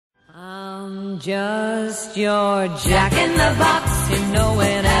Just your jack in the box, you know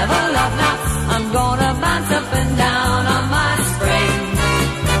whenever love knocks, I'm gonna bounce up and down on my spring.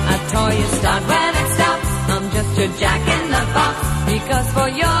 A toy you start when it stops, I'm just your jack in the box, because for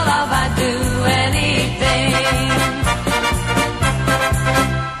your love I'd do anything.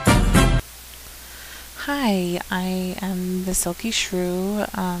 Hi, I am the Silky Shrew.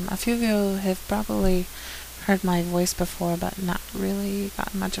 A few of you have probably heard my voice before, but not really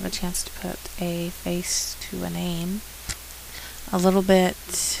gotten much of a chance to put a face to a name. A little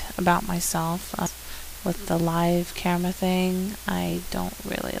bit about myself. With the live camera thing, I don't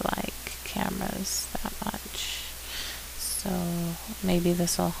really like cameras that much, so maybe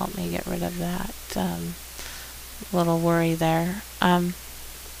this will help me get rid of that little worry there. I'm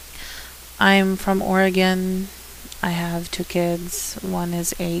from Oregon. I have 2 kids. One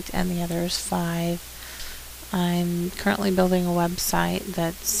is 8 and the other is 5. I'm currently building a website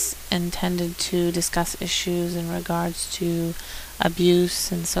that's intended to discuss issues in regards to abuse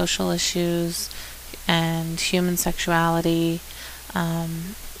and social issues and human sexuality.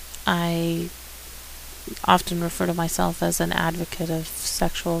 I often refer to myself as an advocate of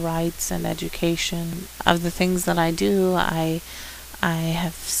sexual rights and education. Of the things that I do, I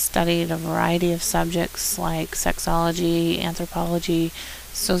have studied a variety of subjects like sexology, anthropology,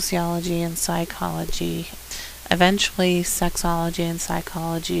 sociology, and psychology. Eventually, sexology and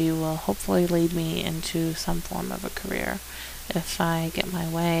psychology will hopefully lead me into some form of a career if I get my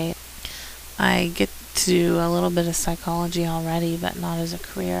way. I get to do a little bit of psychology already, but not as a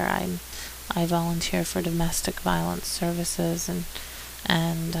career. I volunteer for domestic violence services and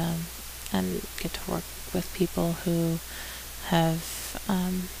get to work with people who have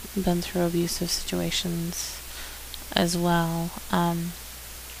been through abusive situations as well.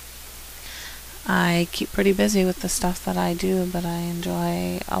 I keep pretty busy with the stuff that I do, but I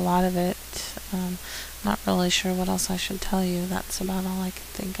enjoy a lot of it. Not really sure what else I should tell you. That's about all I can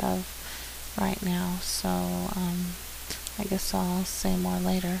think of right now, so I guess I'll say more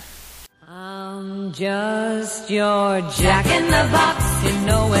later. I'm just your jack in the box, you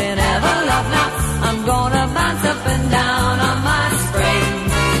know whenever love knocks,